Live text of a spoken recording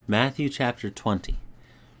Matthew chapter 20.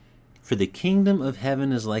 For the kingdom of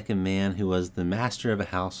heaven is like a man who was the master of a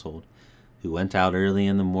household, who went out early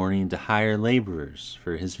in the morning to hire laborers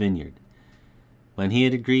for his vineyard. When he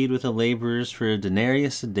had agreed with the laborers for a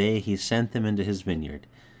denarius a day, he sent them into his vineyard.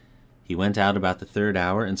 He went out about the third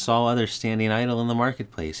hour and saw others standing idle in the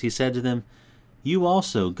marketplace. He said to them, "You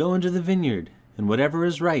also go into the vineyard, and whatever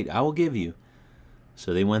is right I will give you."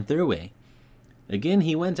 So they went their way. Again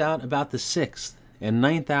he went out about the 6th and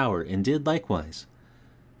 9th hour, and did likewise.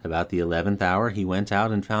 About the 11th hour he went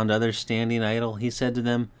out and found others standing idle. He said to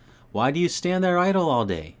them, "Why do you stand there idle all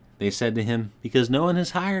day?" They said to him, "Because no one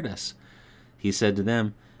has hired us." He said to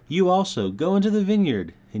them, "You also go into the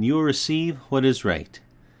vineyard, and you will receive what is right."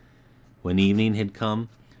 When evening had come,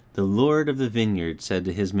 the Lord of the vineyard said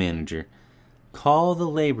to his manager, "Call the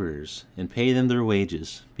laborers and pay them their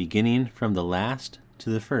wages, beginning from the last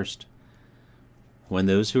to the first." When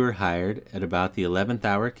those who were hired at about the 11th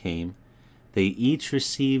hour came, they each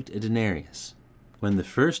received a denarius. When the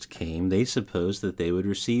first came, they supposed that they would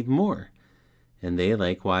receive more, and they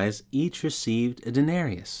likewise each received a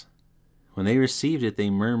denarius. When they received it, they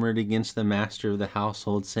murmured against the master of the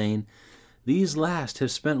household, saying, "These last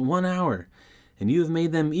have spent 1 hour, and you have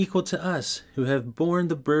made them equal to us, who have borne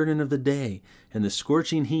the burden of the day and the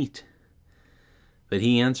scorching heat." But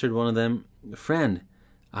he answered one of them, "Friend,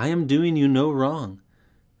 I am doing you no wrong.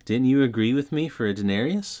 Didn't you agree with me for a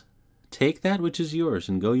denarius? Take that which is yours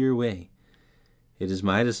and go your way. It is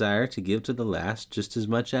my desire to give to the last just as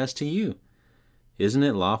much as to you. Isn't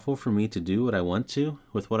it lawful for me to do what I want to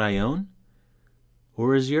with what I own?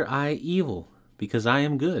 Or is your eye evil because I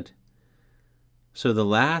am good? So the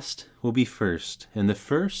last will be first, and the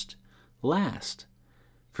first last.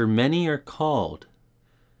 For many are called,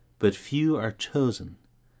 but few are chosen."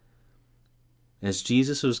 As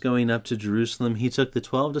Jesus was going up to Jerusalem, he took the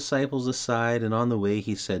 12 disciples aside, and on the way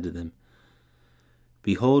he said to them,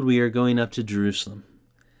 "Behold, we are going up to Jerusalem,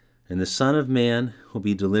 and the Son of Man will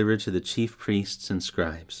be delivered to the chief priests and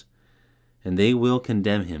scribes, and they will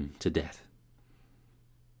condemn him to death,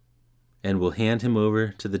 and will hand him over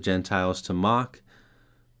to the Gentiles to mock,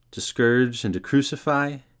 to scourge, and to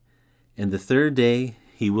crucify, and the third day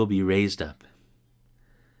he will be raised up."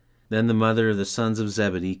 Then the mother of the sons of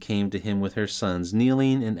Zebedee came to him with her sons,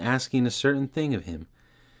 kneeling and asking a certain thing of him.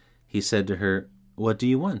 He said to her, "What do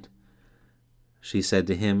you want?" She said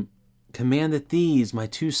to him, "Command that these, my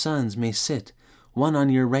 2 sons, may sit, one on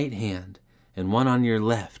your right hand and one on your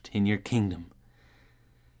left, in your kingdom."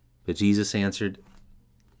 But Jesus answered,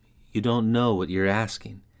 "You don't know what you're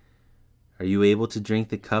asking. Are you able to drink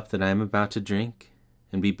the cup that I am about to drink,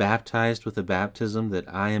 and be baptized with the baptism that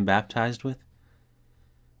I am baptized with?"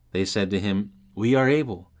 They said to him, "We are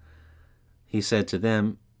able." He said to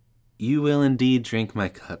them, "You will indeed drink my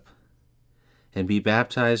cup, and be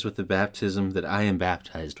baptized with the baptism that I am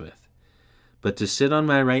baptized with. But to sit on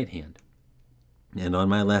my right hand and on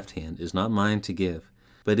my left hand is not mine to give,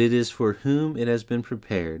 but it is for whom it has been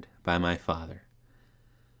prepared by my Father."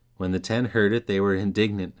 When the 10 heard it, they were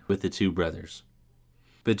indignant with the 2 brothers.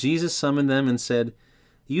 But Jesus summoned them and said,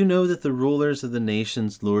 "You know that the rulers of the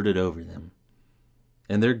nations lord it over them,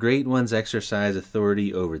 and their great ones exercise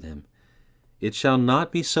authority over them. It shall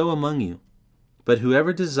not be so among you, but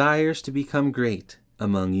whoever desires to become great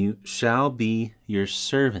among you shall be your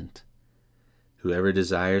servant. Whoever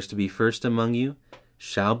desires to be first among you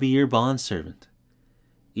shall be your bondservant.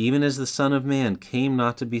 Even as the Son of Man came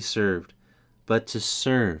not to be served, but to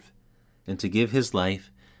serve, and to give his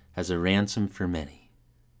life as a ransom for many."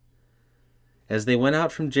 As they went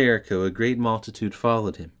out from Jericho, a great multitude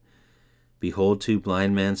followed him. Behold, 2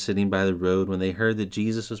 blind men sitting by the road, when they heard that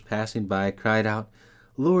Jesus was passing by, cried out,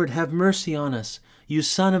 "Lord, have mercy on us, you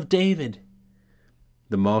Son of David."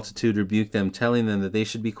 The multitude rebuked them, telling them that they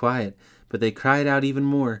should be quiet. But they cried out even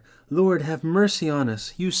more, "Lord, have mercy on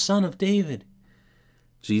us, you Son of David."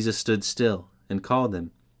 Jesus stood still and called them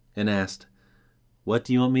and asked, "What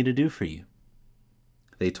do you want me to do for you?"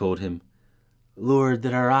 They told him, "Lord,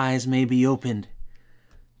 that our eyes may be opened."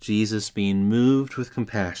 Jesus, being moved with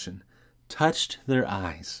compassion, touched their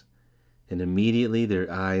eyes, and immediately their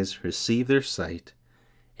eyes received their sight,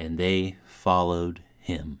 and they followed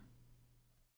him.